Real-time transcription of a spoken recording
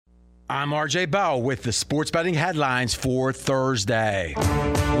I'm RJ Bell with the sports betting headlines for Thursday.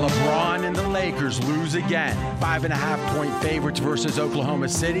 LeBron and the Lakers lose again. 5.5-point favorites versus Oklahoma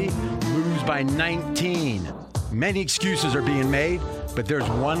City lose by 19. Many excuses are being made, but there's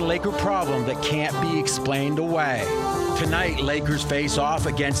one Laker problem that can't be explained away. Tonight, Lakers face off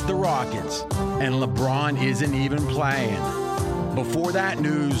against the Rockets, and LeBron isn't even playing. Before that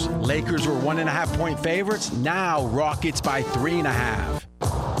news, Lakers were 1.5-point favorites. Now, Rockets by 3.5.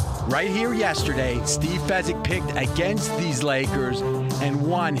 Right here yesterday, Steve Fezzik picked against these Lakers and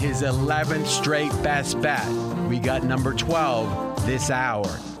won his 11th straight best bet. We got number 12 this hour.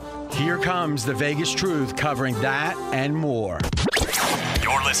 Here comes the Vegas Truth covering that and more.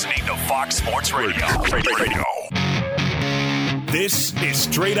 You're listening to Fox Sports Radio. This is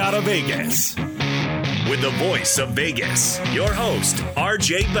Straight Out of Vegas. With the voice of Vegas, your host,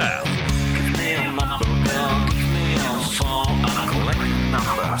 RJ Bell. Give me a number, girl. Give me a phone. I'm collecting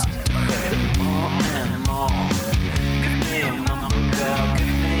numbers. More and more. Give me a number, girl. Give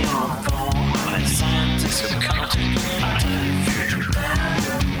me a phone. I'm a scientist of counting. I tell you future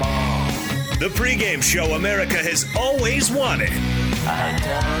more. The pregame show America has always wanted. I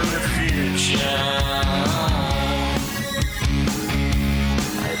tell the future.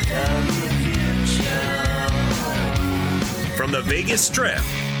 I tell the future. From the Vegas Strip,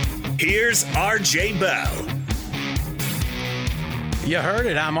 here's RJ Bell. You heard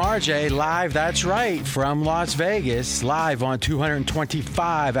it. I'm RJ, live, that's right, from Las Vegas, live on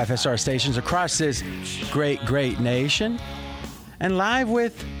 225 FSR stations across this great nation, and live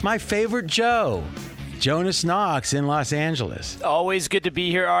with my favorite Joe, Jonas Knox in Los Angeles. Always good to be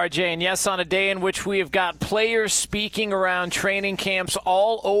here, RJ. And yes, on a day in which we have got players speaking around training camps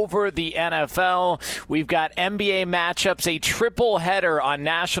all over the NFL. We've got NBA matchups, a triple header on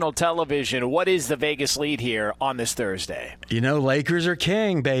national television. What is the Vegas lead here on this Thursday? You know, Lakers are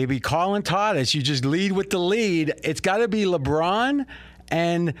king, baby. Colin taught us. You just lead with the lead. It's got to be LeBron.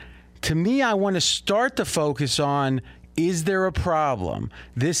 And to me, I want to start the focus on, is there a problem?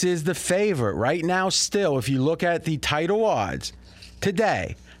 This is the favorite right now still. If you look at the title odds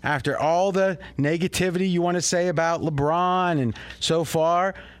today, after all the negativity you want to say about LeBron and so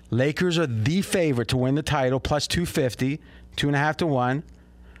far, Lakers are the favorite to win the title, plus 250, 2.5 to 1.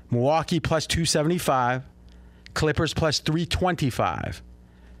 Milwaukee plus 275. Clippers plus 325.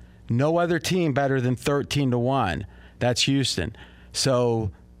 No other team better than 13 to 1. That's Houston.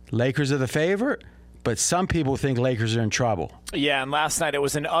 So Lakers are the favorite. But some people think Lakers are in trouble. Yeah, and last night it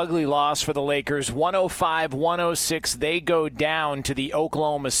was an ugly loss for the Lakers. 105-106. They go down to the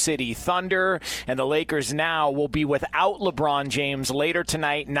Oklahoma City Thunder. And the Lakers now will be without LeBron James later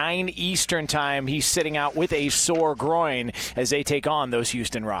tonight, 9 Eastern time. He's sitting out with a sore groin as they take on those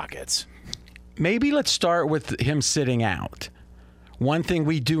Houston Rockets. Maybe let's start with him sitting out. One thing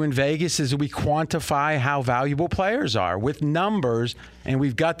we do in Vegas is we quantify how valuable players are with numbers, and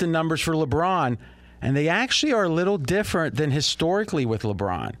we've got the numbers for LeBron. And they actually are a little different than historically with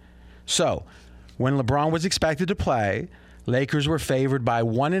LeBron. So, when LeBron was expected to play, Lakers were favored by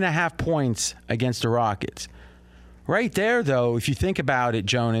 1.5 points against the Rockets. Right there, though, if you think about it,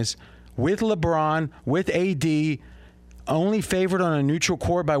 Jonas, with LeBron, with AD, only favored on a neutral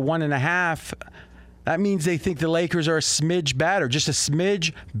court by 1.5, that means they think the Lakers are a smidge better, just a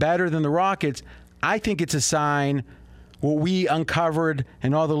smidge better than the Rockets. I think it's a sign, what we uncovered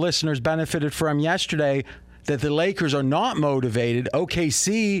and all the listeners benefited from yesterday, that the Lakers are not motivated.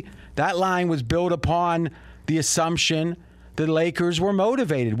 OKC, that line was built upon the assumption that the Lakers were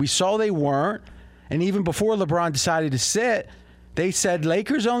motivated. We saw they weren't. And even before LeBron decided to sit, they said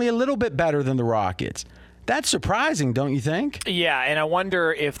Lakers only a little bit better than the Rockets. That's surprising, don't you think? Yeah, and I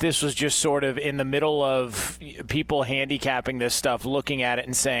wonder if this was just sort of in the middle of people handicapping this stuff, looking at it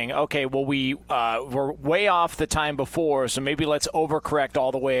and saying, okay, well, we're way off the time before, so maybe let's overcorrect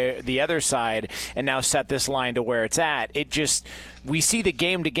all the way the other side and now set this line to where it's at. We see the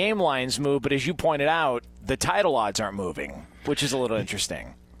game-to-game lines move, but as you pointed out, the title odds aren't moving, which is a little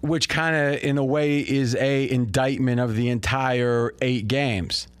interesting. Which kind of, in a way, is a indictment of the entire 8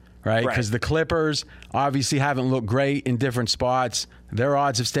 games. Right? Because the Clippers obviously haven't looked great in different spots. Their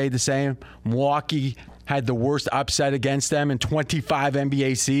odds have stayed the same. Milwaukee had the worst upset against them in 25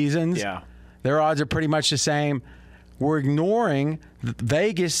 NBA seasons. Yeah. Their odds are pretty much the same.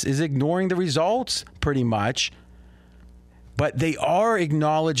 Vegas is ignoring the results pretty much. But they are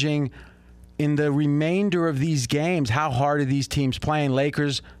acknowledging in the remainder of these games how hard are these teams playing.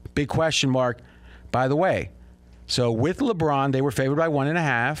 Lakers, big question mark. By the way, so with LeBron, they were favored by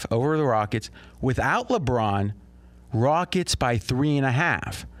 1.5 over the Rockets. Without LeBron, Rockets by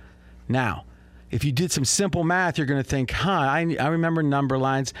 3.5. Now, if you did some simple math, you're going to think, I remember number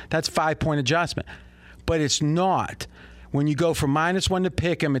lines. That's 5-point adjustment. But it's not. When you go from -1 to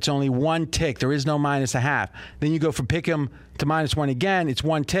Pick'em, it's only one tick. There is no -0.5. Then you go from Pick'em to -1 again, it's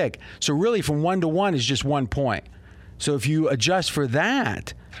one tick. So really from 1 to 1 is just 1 point. So if you adjust for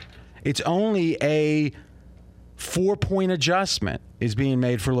that, it's only a 4-point adjustment is being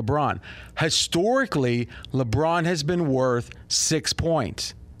made for LeBron. Historically, LeBron has been worth 6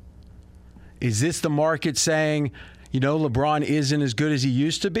 points. Is this the market saying, LeBron isn't as good as he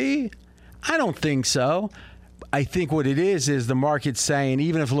used to be? I don't think so. I think what it is the market saying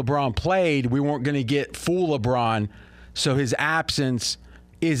even if LeBron played, we weren't going to get full LeBron, so his absence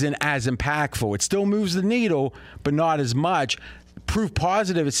isn't as impactful. It still moves the needle, but not as much. Proof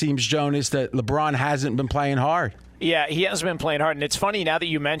positive, it seems, Jonas, that LeBron hasn't been playing hard. Yeah, he hasn't been playing hard, and it's funny now that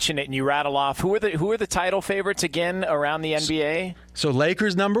you mention it and you rattle off. Who are the title favorites again around the NBA? So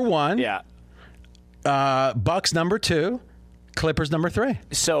Lakers number 1. Yeah. Bucks number 2. Clippers number 3.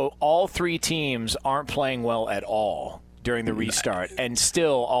 So all 3 teams aren't playing well at all during the restart, and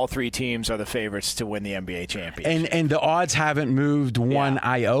still all 3 teams are the favorites to win the NBA championship. And the odds haven't moved one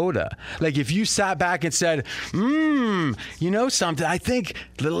iota. Like if you sat back and said, something, I think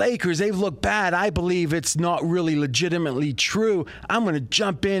the Lakers, they've looked bad. I believe it's not really legitimately true. I'm going to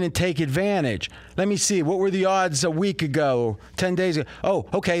jump in and take advantage. Let me see. What were the odds a week ago, 10 days ago? Oh,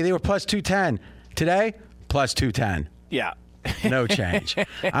 okay, they were plus 210. Today, plus 210. Yeah. No change.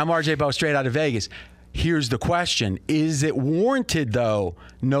 I'm RJ Bell, straight out of Vegas. Here's the question. Is it warranted, though,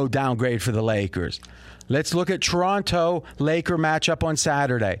 no downgrade for the Lakers? Let's look at Toronto-Laker matchup on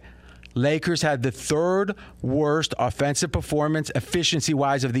Saturday. Lakers had the 3rd worst offensive performance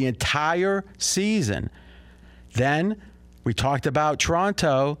efficiency-wise of the entire season. Then we talked about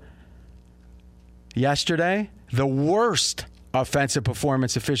Toronto yesterday. The worst offensive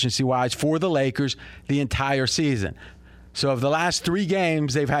performance efficiency-wise for the Lakers the entire season. So of the last 3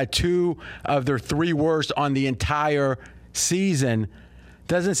 games, they've had 2 of their 3 worst on the entire season.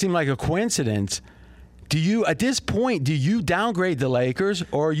 Doesn't seem like a coincidence. At this point, do you downgrade the Lakers,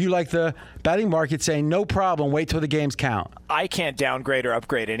 or are you like the betting market saying, no problem, wait till the games count? I can't downgrade or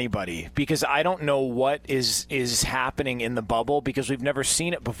upgrade anybody because I don't know what is happening in the bubble because we've never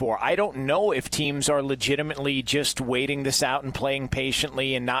seen it before. I don't know if teams are legitimately just waiting this out and playing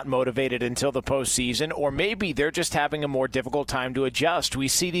patiently and not motivated until the postseason, or maybe they're just having a more difficult time to adjust. We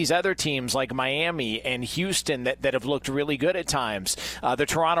see these other teams like Miami and Houston that have looked really good at times. The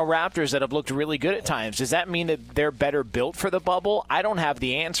Toronto Raptors that have looked really good at times. Does that mean that they're better built for the bubble? I don't have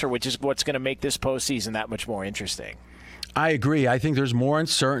the answer, which is what's going to make this postseason that much more interesting. I agree. I think there's more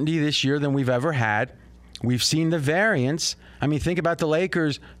uncertainty this year than we've ever had. We've seen the variance. I mean, think about the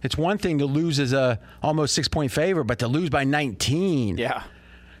Lakers. It's one thing to lose as a almost 6-point favorite, but to lose by 19. Yeah.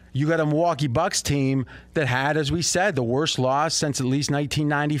 You got a Milwaukee Bucks team that had, as we said, the worst loss since at least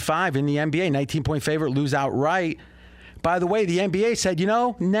 1995 in the NBA. 19-point favorite, lose outright. By the way, the NBA said,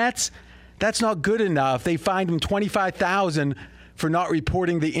 Nets, that's not good enough. They fined them $25,000 for not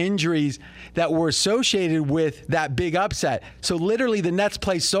reporting the injuries that were associated with that big upset. So literally the Nets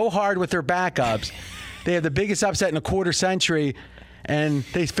play so hard with their backups. They have the biggest upset in a quarter century, and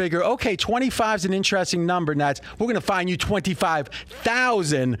they figure, okay, 25 is an interesting number, Nets. We're going to fine you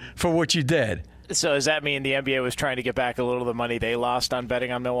 $25,000 for what you did. So does that mean the NBA was trying to get back a little of the money they lost on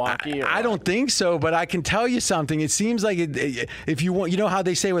betting on Milwaukee? I don't think so, but I can tell you something. It seems like if you want, how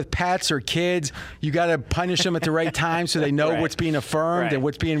they say with pets or kids, you got to punish them at the right time so they know what's being affirmed and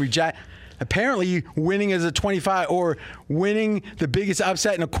what's being rejected. Apparently, winning as a 25 or winning the biggest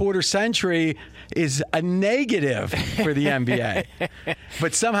upset in a quarter century is a negative for the NBA.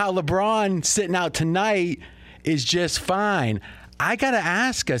 But somehow LeBron sitting out tonight is just fine. I got to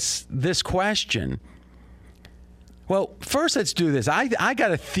ask us this question. Well, first let's do this. I got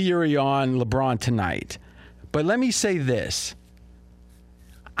a theory on LeBron tonight. But let me say this.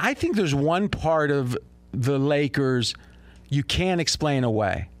 I think there's one part of the Lakers you can't explain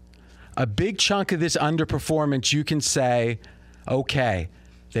away. A big chunk of this underperformance, you can say, okay,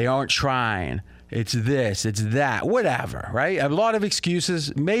 they aren't trying. It's this, it's that, whatever, right? A lot of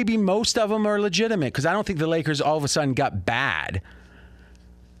excuses. Maybe most of them are legitimate because I don't think the Lakers all of a sudden got bad.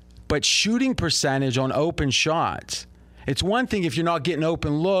 But shooting percentage on open shots, it's one thing if you're not getting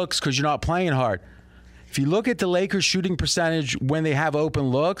open looks because you're not playing hard. If you look at the Lakers shooting percentage when they have open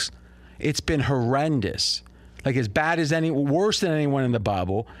looks, it's been horrendous. Like as bad as worse than anyone in the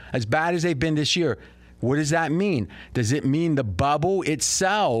bubble, as bad as they've been this year. What does that mean? Does it mean the bubble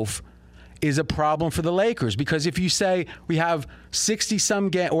itself is a problem for the Lakers, because if you say we have 60-some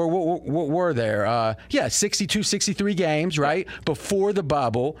games, or what were there? 62, 63 games, right, before the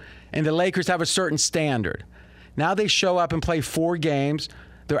bubble, and the Lakers have a certain standard. Now they show up and play 4 games.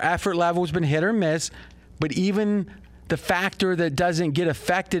 Their effort level has been hit or miss, but even the factor that doesn't get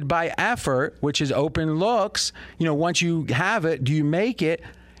affected by effort, which is open looks, once you have it, do you make it,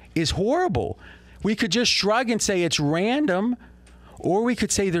 is horrible. We could just shrug and say it's random, or we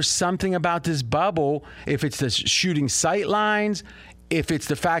could say there's something about this bubble, if it's the shooting sight lines, if it's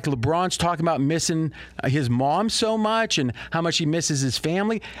the fact LeBron's talking about missing his mom so much and how much he misses his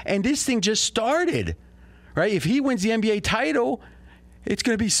family. And this thing just started, right? If he wins the NBA title, it's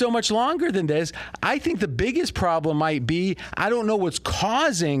going to be so much longer than this. I think the biggest problem might be, I don't know what's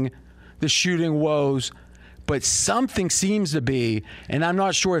causing the shooting woes, but something seems to be, and I'm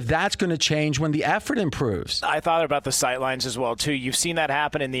not sure if that's going to change when the effort improves. I thought about the sightlines as well, too. You've seen that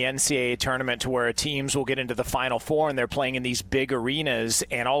happen in the NCAA tournament, to where teams will get into the Final Four and they're playing in these big arenas,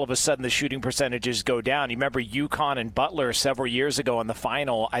 and all of a sudden the shooting percentages go down. You remember UConn and Butler several years ago in the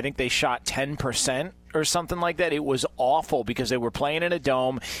final, I think they shot 10%. Or something like that. It was awful because they were playing in a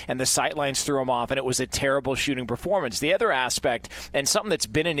dome and the sightlines threw them off, and it was a terrible shooting performance. The other aspect, and something that's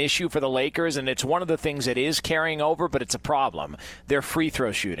been an issue for the Lakers, and it's one of the things that is carrying over, but it's a problem, their free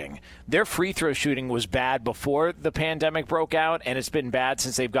throw shooting. Their free throw shooting was bad before the pandemic broke out, and it's been bad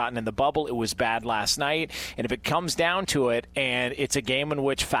since they've gotten in the bubble. It was bad last night, and if it comes down to it, and it's a game in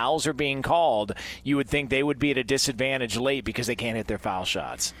which fouls are being called, you would think they would be at a disadvantage late because they can't hit their foul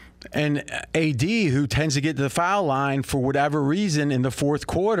shots. And AD, who tends to get to the foul line for whatever reason in the fourth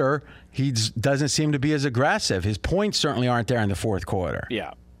quarter, he doesn't seem to be as aggressive. His points certainly aren't there in the fourth quarter.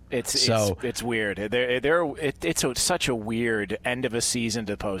 Yeah. It's weird. It's such a weird end of a season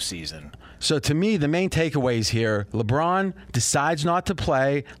to postseason. So to me, the main takeaways here: LeBron decides not to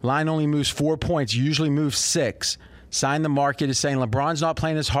play. Line only moves 4 points. Usually moves 6. Sign the market is saying LeBron's not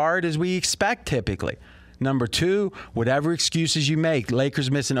playing as hard as we expect typically. Number 2, whatever excuses you make,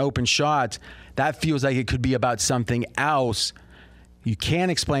 Lakers missing open shots, that feels like it could be about something else. You can't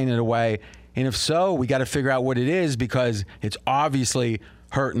explain it away. And if so, we got to figure out what it is, because it's obviously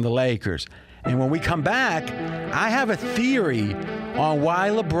hurting the Lakers. And when we come back, I have a theory on why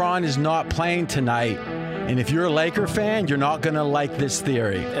LeBron is not playing tonight. And if you're a Laker fan, you're not going to like this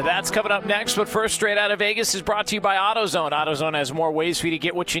theory. And that's coming up next. But first, Straight Out of Vegas is brought to you by AutoZone. AutoZone has more ways for you to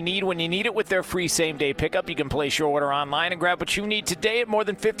get what you need when you need it with their free same-day pickup. You can place your order online and grab what you need today at more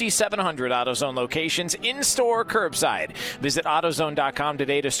than 5,700 AutoZone locations, in-store, curbside. Visit AutoZone.com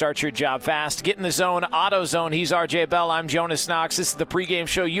today to start your job fast. Get in the zone. AutoZone. He's RJ Bell. I'm Jonas Knox. This is the pregame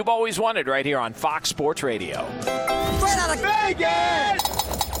show you've always wanted right here on Fox Sports Radio. Straight Out of Vegas!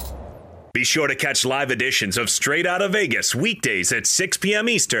 Be sure to catch live editions of Straight Out of Vegas weekdays at 6 p.m.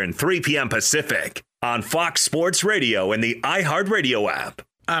 Eastern, 3 p.m. Pacific on Fox Sports Radio and the iHeartRadio app.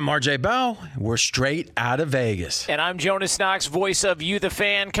 I'm RJ Bell. We're Straight Out of Vegas. And I'm Jonas Knox, voice of You, the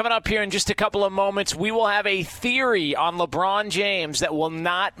Fan. Coming up here in just a couple of moments, we will have a theory on LeBron James that will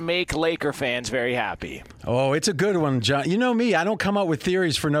not make Laker fans very happy. Oh, it's a good one, John. You know me, I don't come up with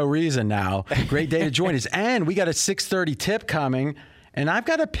theories for no reason now. Great day to join us. And we got a 6:30 tip coming. And I've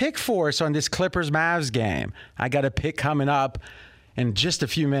got a pick for us on this Clippers-Mavs game. I got a pick coming up in just a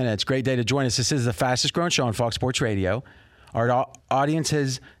few minutes. Great day to join us. This is the fastest-growing show on Fox Sports Radio. Our audience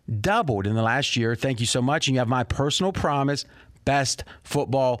has doubled in the last year. Thank you so much. And you have my personal promise, best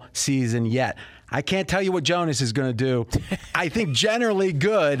football season yet. I can't tell you what Jonas is going to do. I think generally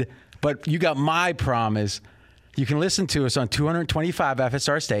good, but you got my promise. You can listen to us on 225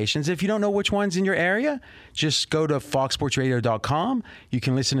 FSR stations. If you don't know which one's in your area, just go to foxsportsradio.com. You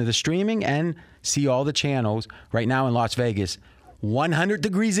can listen to the streaming and see all the channels right now in Las Vegas. 100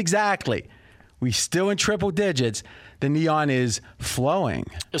 degrees exactly. We still in triple digits. The neon is flowing.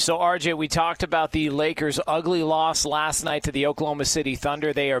 So, RJ, we talked about the Lakers' ugly loss last night to the Oklahoma City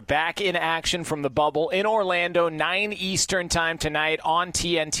Thunder. They are back in action from the bubble in Orlando, 9 Eastern time tonight on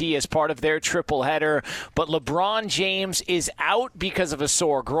TNT as part of their triple header. But LeBron James is out because of a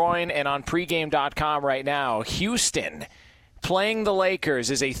sore groin, and on pregame.com right now, Houston playing the Lakers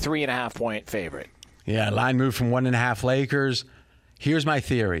is a 3.5-point favorite. Yeah, line moved from 1.5 Lakers. Here's my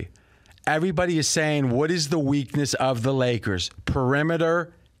theory. Everybody is saying, what is the weakness of the Lakers?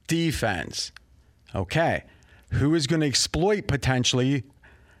 Perimeter defense. Okay. Who is going to exploit potentially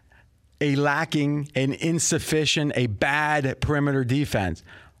a lacking, an insufficient, a bad perimeter defense?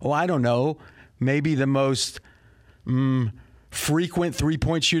 Oh, I don't know. Maybe the most frequent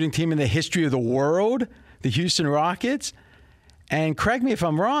three-point shooting team in the history of the world, the Houston Rockets. And correct me if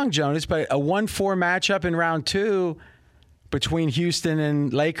I'm wrong, Jonas, but a 1-4 matchup in round 2 between Houston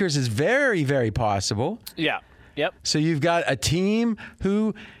and Lakers is very, very possible. Yeah. Yep. So you've got a team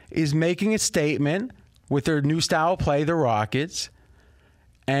who is making a statement with their new style of play, the Rockets.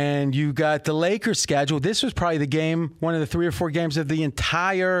 And you got the Lakers schedule. This was probably the game, one of the 3 or 4 games of the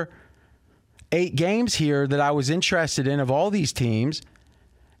entire 8 games here that I was interested in of all these teams.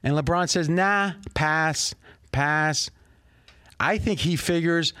 And LeBron says, nah, pass. I think he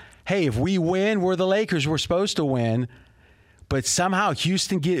figures, hey, if we win, we're the Lakers. We're supposed to win. But somehow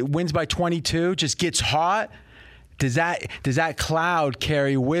Houston wins by 22, just gets hot. Does that cloud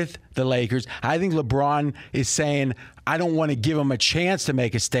carry with the Lakers? I think LeBron is saying, I don't want to give him a chance to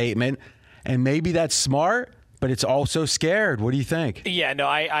make a statement. And maybe that's smart, but it's also scared. What do you think? Yeah, no,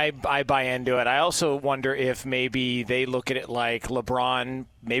 I buy into it. I also wonder if maybe they look at it like LeBron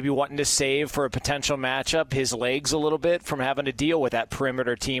maybe wanting to save for a potential matchup his legs a little bit from having to deal with that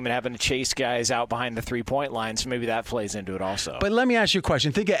perimeter team and having to chase guys out behind the three-point line. So maybe that plays into it also. But let me ask you a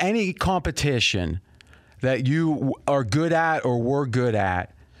question. Think of any competition that you are good at or were good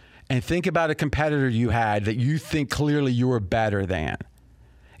at, and think about a competitor you had that you think clearly you were better than.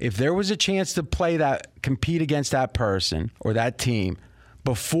 If there was a chance to compete against that person or that team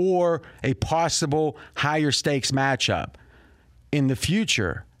before a possible higher stakes matchup in the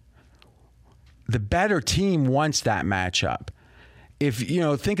future, the better team wants that matchup. If,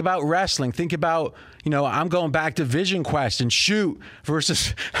 think about wrestling, think about, I'm going back to Vision Quest and Shoot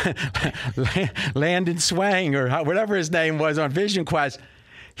versus Landon Swang or whatever his name was on Vision Quest.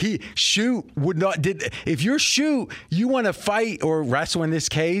 If you're Shoot, you want to fight or wrestle in this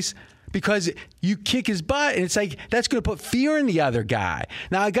case because you kick his butt, and it's like that's going to put fear in the other guy.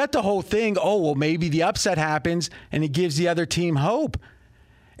 Now, I got the whole thing, maybe the upset happens and it gives the other team hope.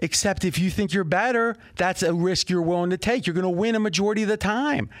 Except if you think you're better, that's a risk you're willing to take. You're going to win a majority of the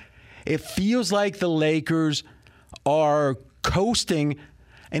time. It feels like the Lakers are coasting,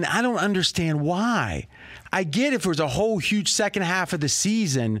 and I don't understand why. I get if there was a whole huge second half of the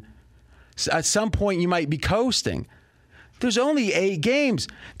season, at some point you might be coasting. There's only 8 games.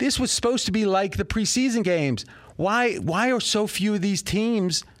 This was supposed to be like the preseason games. Why are so few of these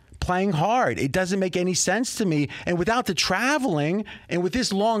teams playing hard? It doesn't make any sense to me. And without the traveling and with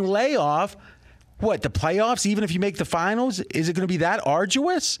this long layoff, the playoffs, even if you make the finals, is it going to be that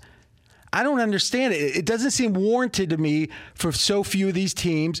arduous? I don't understand it. It doesn't seem warranted to me for so few of these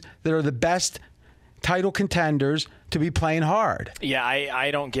teams that are the best title contenders to be playing hard. Yeah,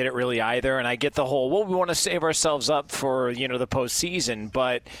 I don't get it really either. And I get the whole, we want to save ourselves up for, the postseason.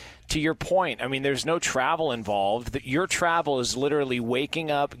 But to your point, I mean, there's no travel involved. Your travel is literally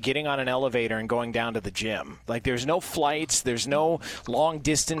waking up, getting on an elevator, and going down to the gym. Like, there's no flights, there's no long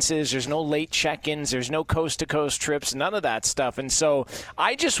distances, there's no late check-ins, there's no coast-to-coast trips, none of that stuff. And so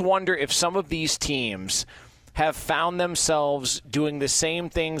I just wonder if some of these teams have found themselves doing the same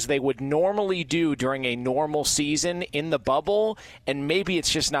things they would normally do during a normal season in the bubble, and maybe it's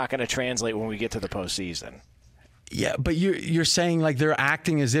just not going to translate when we get to the postseason. Yeah, but you're saying like they're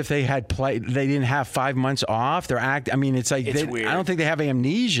acting as if they had played. They didn't have 5 months off. I mean, it's like it's weird. I don't think they have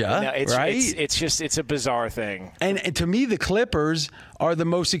amnesia, right? It's a bizarre thing. And to me, the Clippers are the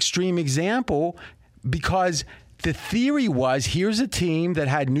most extreme example because the theory was here's a team that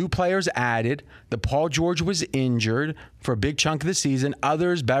had new players added. The Paul George was injured for a big chunk of the season.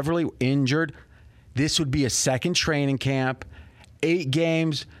 Others, Beverly, injured. This would be a second training camp, 8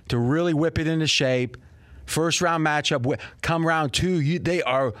 games to really whip it into shape. First round matchup, come round 2, they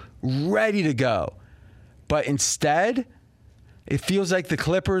are ready to go. But instead, it feels like the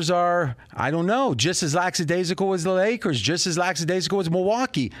Clippers are, I don't know, just as lackadaisical as the Lakers, just as lackadaisical as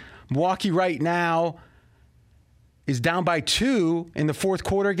Milwaukee. Milwaukee right now is down by 2 in the fourth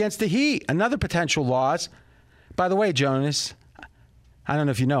quarter against the Heat. Another potential loss. By the way, Jonas, I don't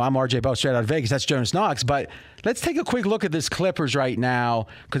know if you know, I'm RJ Bell, straight out of Vegas. That's Jonas Knox. But let's take a quick look at this Clippers right now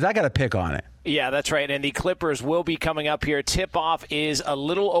because I got to pick on it. Yeah, that's right. And the Clippers will be coming up here. Tip-off is a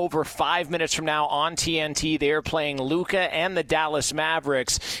little over 5 minutes from now on TNT. They're playing Luka and the Dallas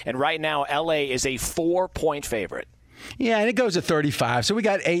Mavericks. And right now, LA is a 4-point favorite. Yeah, and it goes to 35. So we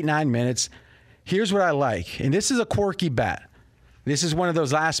got 8-9 minutes. Here's what I like. And this is a quirky bet. This is one of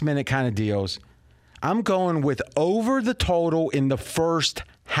those last-minute kind of deals. I'm going with over the total in the first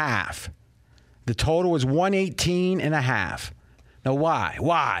half. The total is 118.5. Now, why?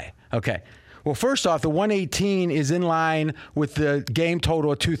 Why? Okay. Well, first off, the 118 is in line with the game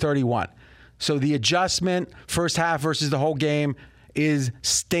total of 231. So the adjustment, first half versus the whole game, is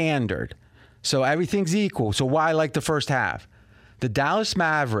standard. So everything's equal. So why like the first half? The Dallas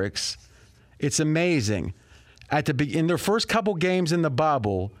Mavericks, it's amazing. In their first couple games in the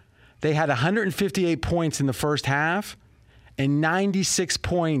bubble, they had 158 points in the first half, and 96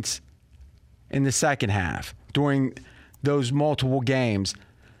 points in the second half during those multiple games.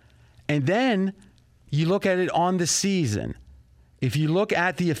 And then you look at it on the season. If you look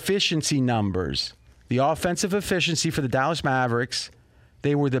at the efficiency numbers, the offensive efficiency for the Dallas Mavericks,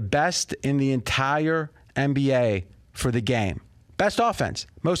 they were the best in the entire NBA for the game. Best offense,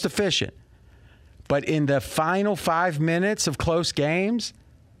 most efficient. But in the final 5 minutes of close games,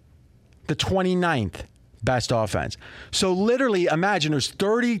 the 29th best offense. So literally, imagine there's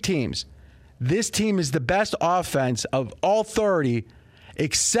 30 teams. This team is the best offense of all 30,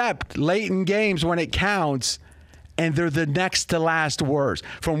 except late in games when it counts, and they're the next to last worst,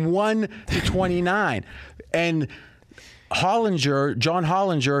 from 1 to 29. And John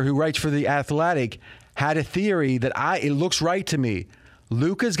Hollinger, who writes for The Athletic, had a theory that it looks right to me.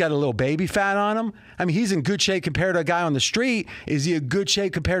 Luka's got a little baby fat on him. I mean, he's in good shape compared to a guy on the street. Is he a good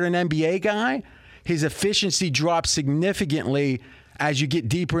shape compared to an NBA guy? His efficiency drops significantly as you get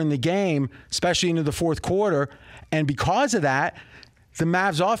deeper in the game, especially into the fourth quarter. And because of that, the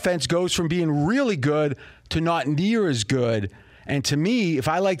Mavs offense goes from being really good to not near as good. And to me, if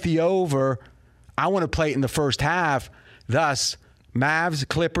I like the over, I want to play it in the first half. Thus, Mavs,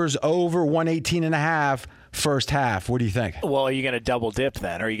 Clippers over 118.5 first half. What do you think? Well, are you going to double dip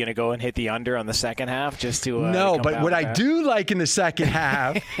then? Are you going to go and hit the under on the second half just to No, but what I do like in the second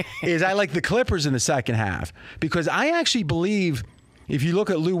half is I like the Clippers in the second half, because I actually believe if you look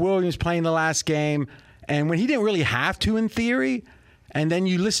at Lou Williams playing the last game, and when he didn't really have to in theory, and then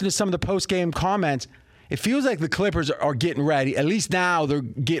you listen to some of the post-game comments, it feels like the Clippers are getting ready. At least now they're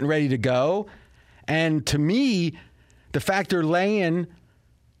getting ready to go. And to me, the fact they're laying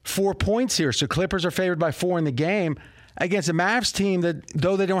 4 points here, so Clippers are favored by 4 in the game against a Mavs team that,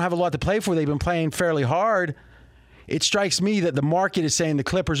 though they don't have a lot to play for, they've been playing fairly hard. It strikes me that the market is saying the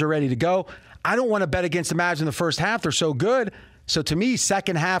Clippers are ready to go. I don't want to bet against the Mavs in the first half. They're so good. So to me,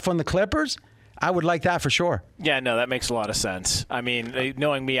 second half on the Clippers, I would like that for sure. Yeah, no, that makes a lot of sense. I mean,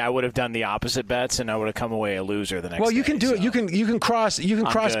 knowing me, I would have done the opposite bets, and I would have come away a loser the next day. Well, you can do so. it. You can cross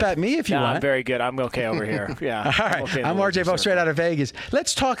bet me if you want. I'm very good. I'm okay over here. Yeah. All right. Okay, I'm RJ Bo, straight out of Vegas.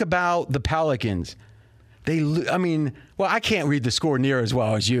 Let's talk about the Pelicans. I can't read the score near as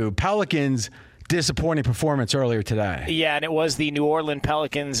well as you. Pelicans, disappointing performance earlier today. Yeah, and it was the New Orleans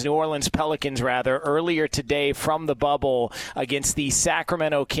Pelicans, earlier today from the bubble against the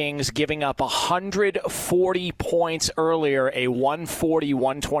Sacramento Kings, giving up 140 points earlier, a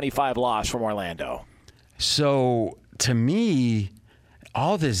 140-125 loss from Orlando. So, to me,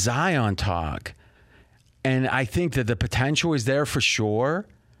 all this Zion talk, and I think that the potential is there for sure.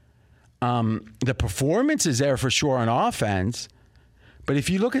 The performance is there for sure on offense. But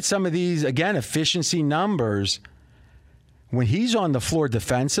if you look at some of these, again, efficiency numbers, when he's on the floor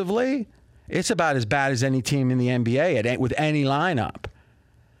defensively, it's about as bad as any team in the NBA with any lineup.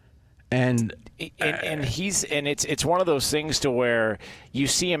 And it's one of those things to where you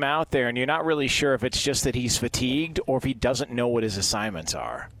see him out there and you're not really sure if it's just that he's fatigued or if he doesn't know what his assignments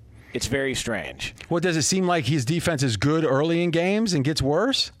are. It's very strange. Well, does it seem like his defense is good early in games and gets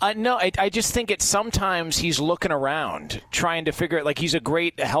worse? No, I just think sometimes he's looking around, trying to figure it. Like, he's a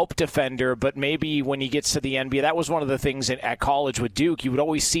great help defender, but maybe when he gets to the NBA, that was one of the things at college with Duke. You would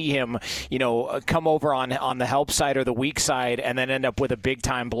always see him, come over on the help side or the weak side and then end up with a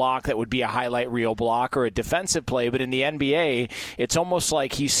big-time block that would be a highlight reel block or a defensive play. But in the NBA, it's almost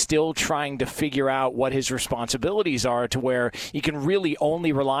like he's still trying to figure out what his responsibilities are to where you can really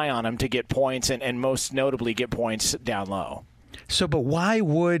only rely on him to get points and most notably get points down low. So, but why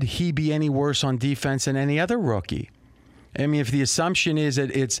would he be any worse on defense than any other rookie? I mean, if the assumption is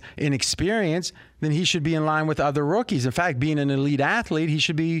that it's inexperience, then he should be in line with other rookies. In fact, being an elite athlete, he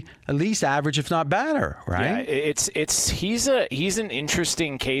should be at least average, if not better, right? Yeah, he's an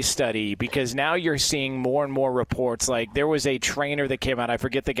interesting case study because now you're seeing more and more reports. Like, there was a trainer that came out, I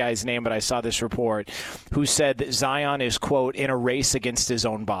forget the guy's name, but I saw this report, who said that Zion is, quote, in a race against his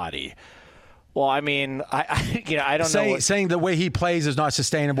own body. Well, I mean, I don't know. Saying the way he plays is not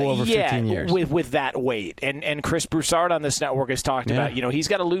sustainable over 15 years. with that weight. And Chris Broussard on this network has talked about, he's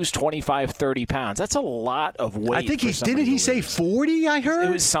got to lose 25, 30 pounds. That's a lot of weight. I think didn't he say 40, I heard?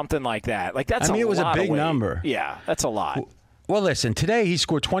 It was something like that. Like, that's it was a big number. Yeah, that's a lot. Well, listen, today he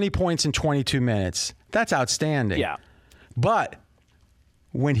scored 20 points in 22 minutes. That's outstanding. Yeah. But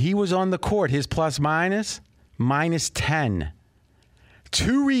when he was on the court, his plus-minus, -10.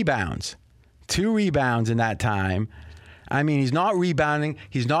 2 rebounds. 2 rebounds in that time. I mean, he's not rebounding.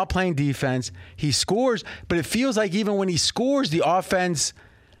 He's not playing defense. He scores, but it feels like even when he scores, the offense,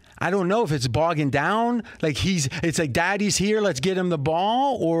 I don't know if it's bogging down. Like it's like, Daddy's here, let's get him the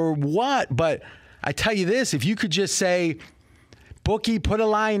ball or what. But I tell you this, if you could just say, bookie, put a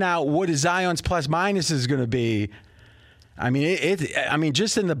line out. What is Zion's plus minus is going to be? I mean,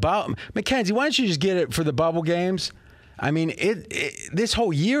 just in the bubble. Mackenzie, why don't you just get it for the bubble games? I mean, this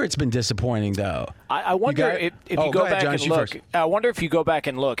whole year it's been disappointing, though. I wonder if you go back and look. I wonder if you go back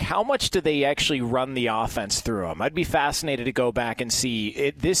and look, how much do they actually run the offense through them? I'd be fascinated to go back and see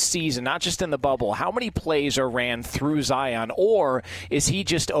it this season, not just in the bubble. How many plays are ran through Zion, or is he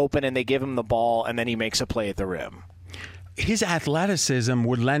just open and they give him the ball and then he makes a play at the rim? His athleticism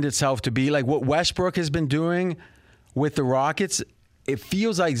would lend itself to be like what Westbrook has been doing with the Rockets. It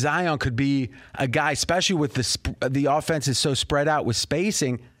feels like Zion could be a guy, especially with the offense is so spread out with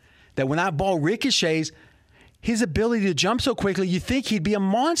spacing, that when that ball ricochets, his ability to jump so quickly, you think he'd be a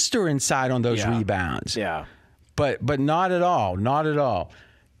monster inside on those rebounds. Yeah. But not at all. Not at all.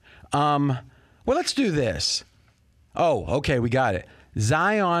 Well, let's do this. Oh, okay, we got it.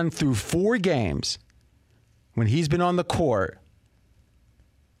 Zion through 4 games, when he's been on the court,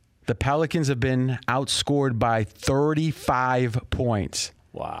 the Pelicans have been outscored by 35 points.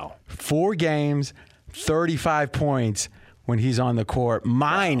 Wow. 4 games, 35 points when he's on the court.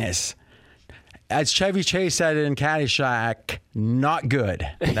 Minus, as Chevy Chase said in Caddyshack, not good.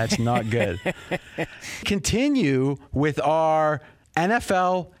 That's not good. Continue with our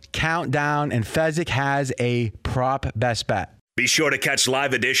NFL countdown, and Fezzik has a prop best bet. Be sure to catch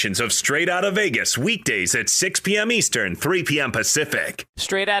live editions of Straight Outta Vegas weekdays at 6 p.m. Eastern, 3 p.m. Pacific.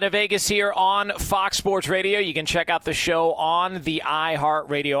 Straight Outta Vegas here on Fox Sports Radio. You can check out the show on the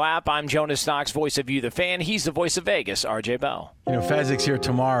iHeartRadio app. I'm Jonas Knox, voice of You, the fan. He's the voice of Vegas, RJ Bell. You know, Fezzik's here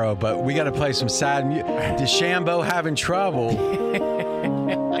tomorrow, but we got to play some sad music. DeChambeau having trouble.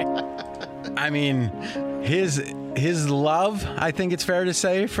 I mean, his love, I think it's fair to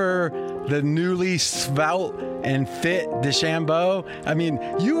say, for the newly svelte and fit DeChambeau. I mean,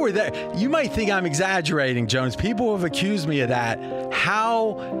 you were there. You might think I'm exaggerating, Jones. People have accused me of that.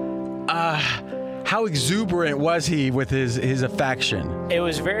 How exuberant was he with his affection? It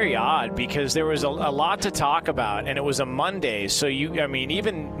was very odd because there was a lot to talk about, and it was a Monday. So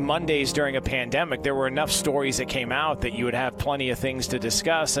even Mondays during a pandemic, there were enough stories that came out that you would have plenty of things to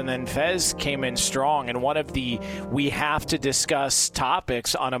discuss. And then Fez came in strong, and one of the we have to discuss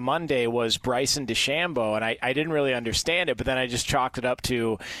topics on a Monday was Bryson DeChambeau, and I didn't really understand it, but then I just chalked it up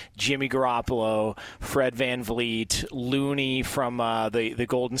to Jimmy Garoppolo, Fred VanVleet, Looney from the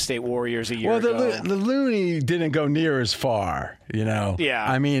Golden State Warriors a year ago. The Looney didn't go near as far, you know. Yeah.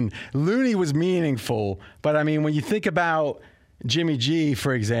 I mean, Looney was meaningful, but I mean, when you think about Jimmy G,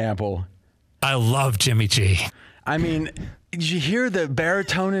 for example. I love Jimmy G. I mean, did you hear the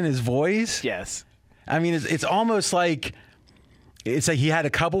baritone in his voice? Yes. I mean, it's almost like he had a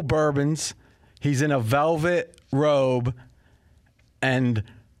couple bourbons. He's in a velvet robe. And,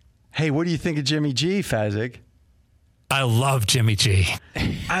 hey, what do you think of Jimmy G, Fezzik? I love Jimmy G.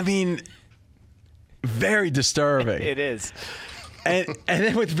 I mean, very disturbing. It is. And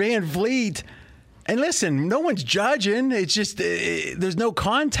then with VanVleet, and listen, no one's judging. It's just there's no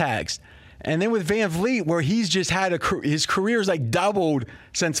context. And then with VanVleet, where he's just had his career's like doubled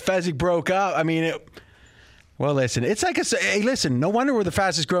since Fezzik broke up. I mean, well, listen, it's like hey, listen, no wonder we're the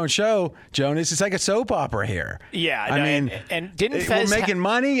fastest growing show, Jonas. It's like a soap opera here. Yeah, I mean, and didn't Fez we're making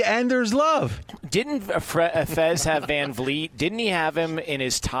money and there's love. Didn't Fez have VanVleet? Didn't he have him in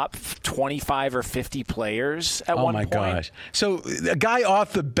his top 25 or 50 players at one point? Oh, my gosh. So a guy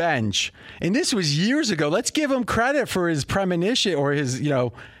off the bench, and this was years ago. Let's give him credit for his premonition or his,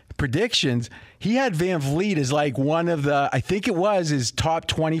 predictions. He had VanVleet as like one of the, I think it was his top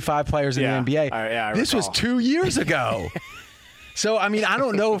 25 players in the NBA. I this was 2 years ago. So, I mean, I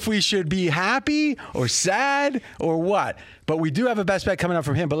don't know if we should be happy or sad or what, but we do have a best bet coming up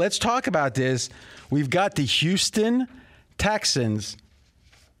from him. But let's talk about this. We've got the Houston Texans,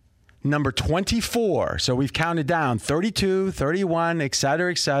 number 24. So we've counted down 32, 31, et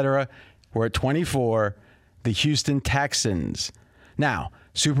cetera, et cetera. We're at 24, the Houston Texans. Now,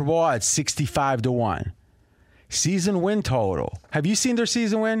 Super Bowl odds 65-1. Season win total. Have you seen their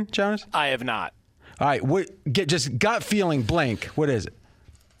season win, Jonas? I have not. All right, just gut feeling, blink. What is it?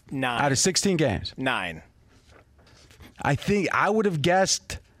 9. Out of 16 games? 9. I think I would have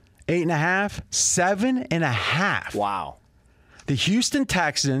guessed 8.5, 7.5. Wow. The Houston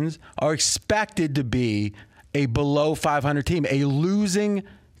Texans are expected to be a below 500 team, a losing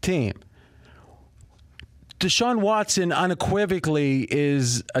team. Deshaun Watson unequivocally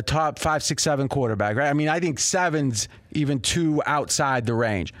is a top 5, 6, 7 quarterback, right? I mean, I think 7's even too outside the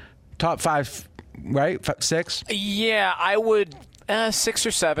range. Top 5, right? 6? Yeah, I would. 6 or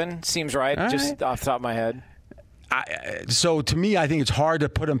 7 seems right, just off the top of my head. So to me, I think it's hard to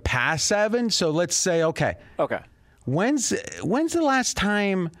put him past 7. So let's say, okay. When's the last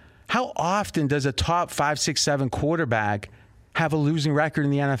time? How often does a top 5, 6, 7 quarterback have a losing record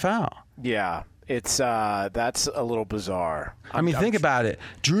in the NFL? Yeah. It's that's a little bizarre. Think about it.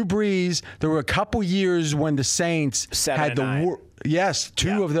 Drew Brees, there were a couple years when the Saints had the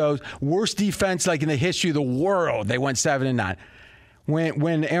two of those worst defense like in the history of the world. They went 7-9.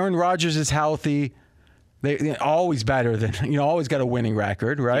 When Aaron Rodgers is healthy, they always better than always got a winning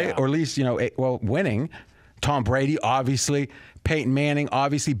record, right? Yeah. Or at least winning. Tom Brady, obviously. Peyton Manning,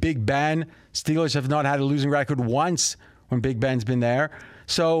 obviously. Big Ben. Steelers have not had a losing record once when Big Ben's been there.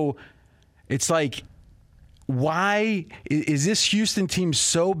 So it's like, why is this Houston team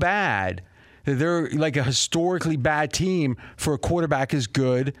so bad that they're like a historically bad team for a quarterback as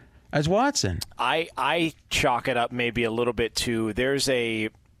good as Watson? I chalk it up maybe a little bit to there's a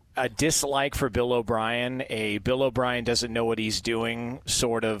dislike for Bill O'Brien, a Bill O'Brien doesn't know what he's doing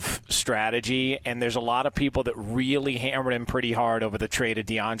sort of strategy, and there's a lot of people that really hammered him pretty hard over the trade of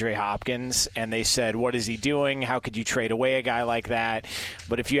DeAndre Hopkins, and they said, what is he doing? How could you trade away a guy like that?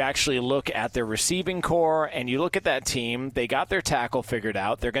 But if you actually look at their receiving core and you look at that team, they got their tackle figured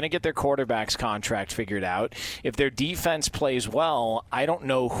out. They're going to get their quarterback's contract figured out. If their defense plays well, I don't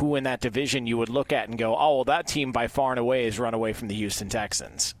know who in that division you would look at and go, oh, well, that team by far and away has run away from the Houston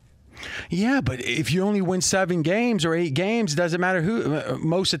Texans. Yeah, but if you only win 7 games or 8 games, it doesn't matter who.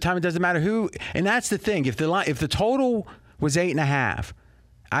 Most of the time, it doesn't matter who. And that's the thing. If the total was 8.5,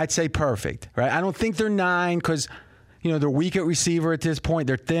 I'd say perfect, right? I don't think they're 9 because they're weak at receiver at this point.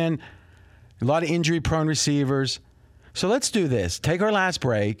 They're thin, a lot of injury-prone receivers. So let's do this. Take our last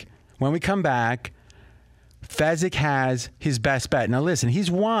break. When we come back, Fezzik has his best bet. Now listen,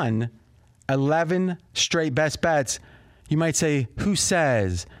 he's won 11 straight best bets. You might say, who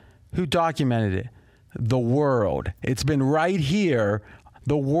says? Who documented it? The world. It's been right here.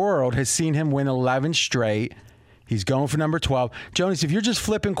 The world has seen him win 11 straight. He's going for number 12. Jonas, if you're just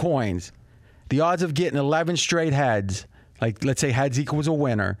flipping coins, the odds of getting 11 straight heads, like let's say heads equals a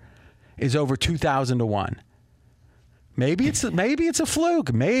winner, is over 2,000 to 1. Maybe it's a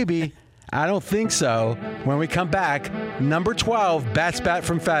fluke. Maybe. I don't think so. When we come back, number 12, best bet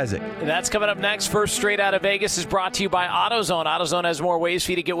from Fezzik. That's coming up next. First Straight Out of Vegas is brought to you by AutoZone. AutoZone has more ways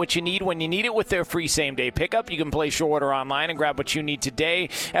for you to get what you need when you need it with their free same-day pickup. You can place your order online and grab what you need today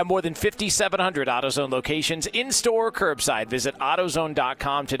at more than 5,700 AutoZone locations, in-store or curbside. Visit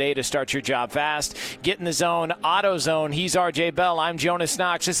AutoZone.com today to start your job fast. Get in the zone. AutoZone. He's RJ Bell. I'm Jonas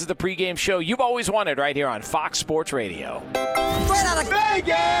Knox. This is the pregame show you've always wanted right here on Fox Sports Radio. Straight out of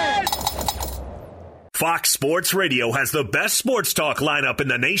Vegas! Fox Sports Radio has the best sports talk lineup in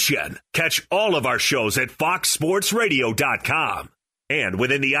the nation. Catch all of our shows at foxsportsradio.com. And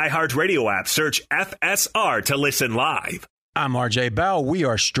within the iHeartRadio app, search FSR to listen live. I'm RJ Bell. We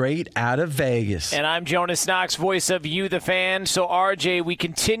are straight out of Vegas. And I'm Jonas Knox, voice of You, the Fan. So, RJ, we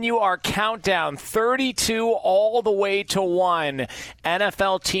continue our countdown, 32 all the way to 1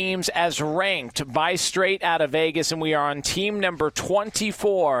 NFL teams as ranked by Straight Out of Vegas, and we are on team number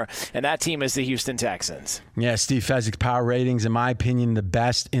 24, and that team is the Houston Texans. Yeah, Steve Fezzik's power ratings, in my opinion, the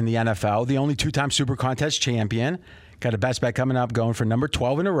best in the NFL. The only 2-time Super Contest champion. Got a best bet coming up, going for number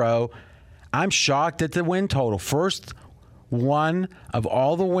 12 in a row. I'm shocked at the win total. First one of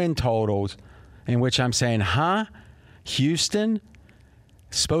all the win totals in which I'm saying, Houston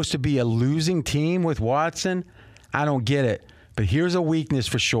supposed to be a losing team with Watson? I don't get it. But here's a weakness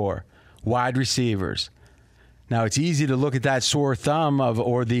for sure. Wide receivers. Now, it's easy to look at that sore thumb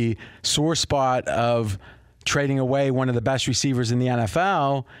or the sore spot of trading away one of the best receivers in the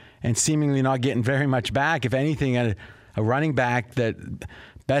NFL and seemingly not getting very much back. If anything, a running back that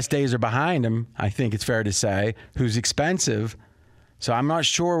best days are behind him, I think it's fair to say, who's expensive. So I'm not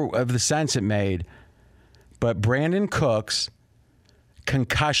sure of the sense it made. But Brandon Cooks,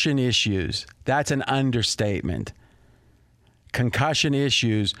 concussion issues. That's an understatement. Concussion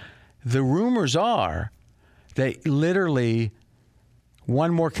issues. The rumors are that literally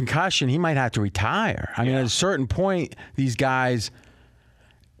one more concussion, he might have to retire. I mean, at a certain point, these guys,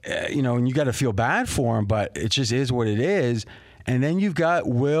 and you got to feel bad for them, but it just is what it is. And then you've got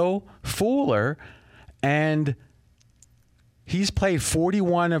Will Fuller, and he's played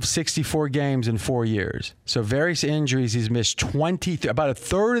 41 of 64 games in 4 years. So various injuries, he's missed about a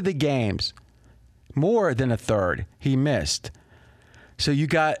third of the games, more than a third he missed. So you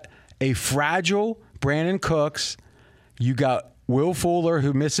got a fragile Brandon Cooks. You got Will Fuller,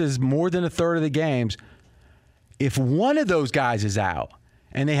 who misses more than a third of the games. If one of those guys is out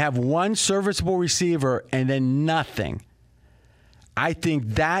and they have one serviceable receiver and then nothing, I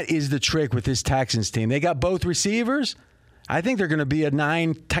think that is the trick with this Texans team. They got both receivers. I think they're going to be a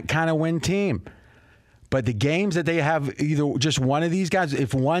 9 kind of win team. But the games that they have either just one of these guys,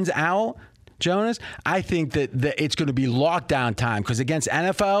 if one's out, Jonas, I think that it's going to be lockdown time because against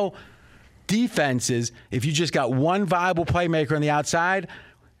NFL defenses, if you just got one viable playmaker on the outside,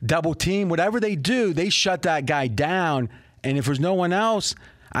 double team, whatever they do, they shut that guy down. And if there's no one else,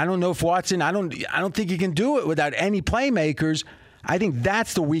 I don't know if Watson, I don't think he can do it without any playmakers. I think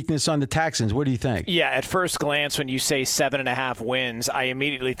that's the weakness on the Texans. What do you think? Yeah, at first glance, when you say 7.5 wins, I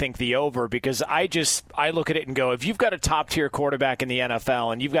immediately think the over because I look at it and go, if you've got a top-tier quarterback in the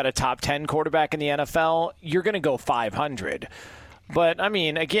NFL and you've got a top 10 quarterback in the NFL, you're going to go 500. But, I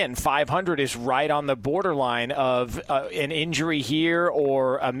mean, again, 500 is right on the borderline of an injury here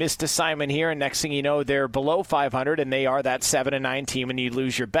or a missed assignment here, and next thing you know, they're below 500, and they are that 7-9 team, and you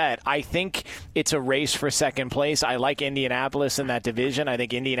lose your bet. I think it's a race for second place. I like Indianapolis in that division. I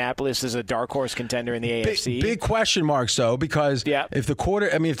think Indianapolis is a dark horse contender in the AFC. Big question marks, though, because if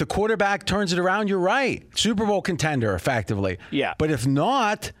the quarterback turns it around, you're right. Super Bowl contender, effectively. Yeah. But if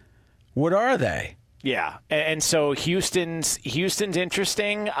not, what are they? Yeah, and so Houston's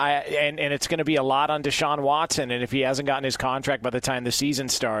interesting, and it's going to be a lot on Deshaun Watson, and if he hasn't gotten his contract by the time the season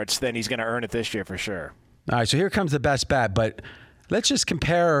starts, then he's going to earn it this year for sure. All right, so here comes the best bet, but let's just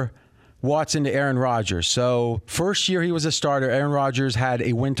compare Watson to Aaron Rodgers. So first year he was a starter, Aaron Rodgers had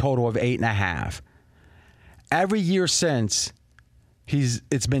a win total of 8.5. Every year since,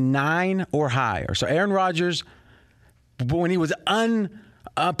 it's been 9 or higher. So Aaron Rodgers, when he was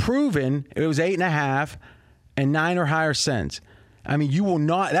proven, it was 8.5 and 9 or higher since. I mean, you will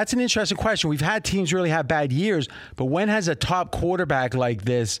not. That's an interesting question. We've had teams really have bad years, but when has a top quarterback like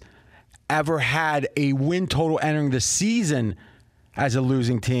this ever had a win total entering the season as a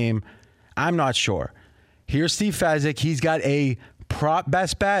losing team? I'm not sure. Here's Steve Fezzik. He's got a prop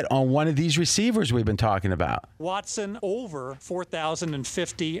best bet on one of these receivers we've been talking about. Watson over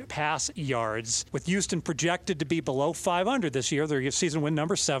 4,050 pass yards. With Houston projected to be below 500 this year, their season win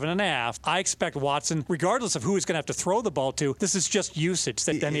number 7.5. I expect Watson, regardless of who he's going to have to throw the ball to, this is just usage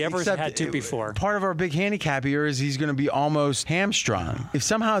than he ever had to before. Part of our big handicap here is he's going to be almost hamstrung. If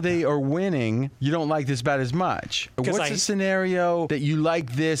somehow they are winning, you don't like this bet as much. What's the scenario that you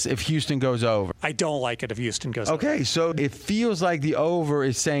like this if Houston goes over? I don't like it if Houston goes over. Okay, so it feels like the over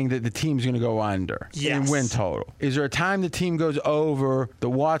is saying that the team's going to go under in win total. Is there a time the team goes over, the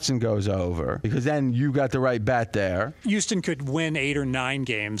Watson goes over? Because then you got the right bet there. Houston could win 8 or 9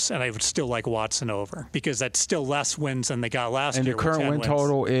 games, and I would still like Watson over because that's still less wins than they got last year. And the current win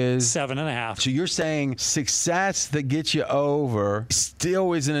total is 7.5. So you're saying success that gets you over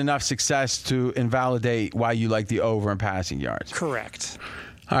still isn't enough success to invalidate why you like the over in passing yards? Correct.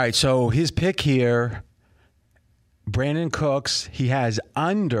 All right, so his pick here, Brandon Cooks, he has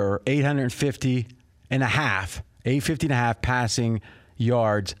under 850 and a half passing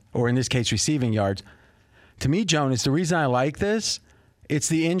yards, or in this case, receiving yards. To me, Jonas, the reason I like this, it's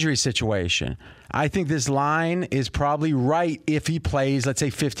the injury situation. I think this line is probably right if he plays, let's say,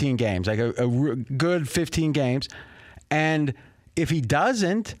 15 games, like a good 15 games. And if he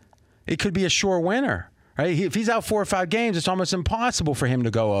doesn't, it could be a sure winner. Right? If he's out 4 or 5 games, it's almost impossible for him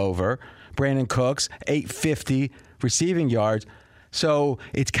to go over. Brandon Cooks, 850 receiving yards. So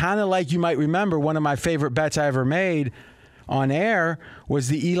it's kind of like you might remember one of my favorite bets I ever made on air was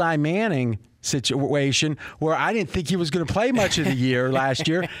the Eli Manning situation where I didn't think he was going to play much of the year last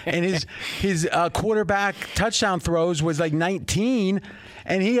year. And his quarterback touchdown throws was like 19.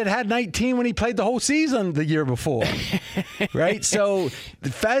 And he had 19 when he played the whole season the year before, right? So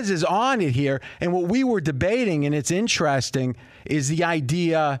Fez is on it here. And what we were debating, and it's interesting, is the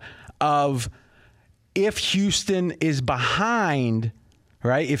idea of if Houston is behind,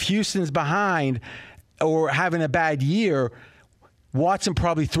 right? If Houston's behind or having a bad year, Watson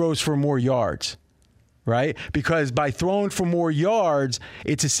probably throws for more yards. Right? Because by throwing for more yards,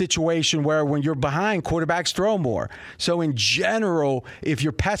 it's a situation where when you're behind, quarterbacks throw more. So in general, if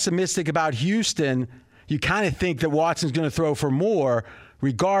you're pessimistic about Houston, you kind of think that Watson's going to throw for more.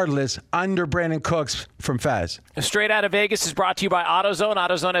 Regardless, under Brandon Cooks from Fez. Straight Out of Vegas is brought to you by AutoZone.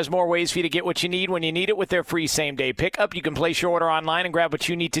 AutoZone has more ways for you to get what you need when you need it with their free same-day pickup. You can place your order online and grab what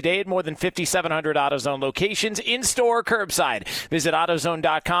you need today at more than 5,700 AutoZone locations, in-store or curbside. Visit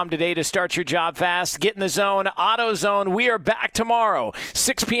AutoZone.com today to start your job fast. Get in the zone. AutoZone, we are back tomorrow,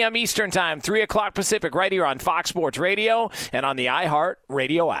 6 p.m. Eastern Time, 3 o'clock Pacific, right here on Fox Sports Radio and on the iHeart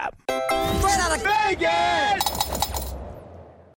Radio app. Straight out of Vegas!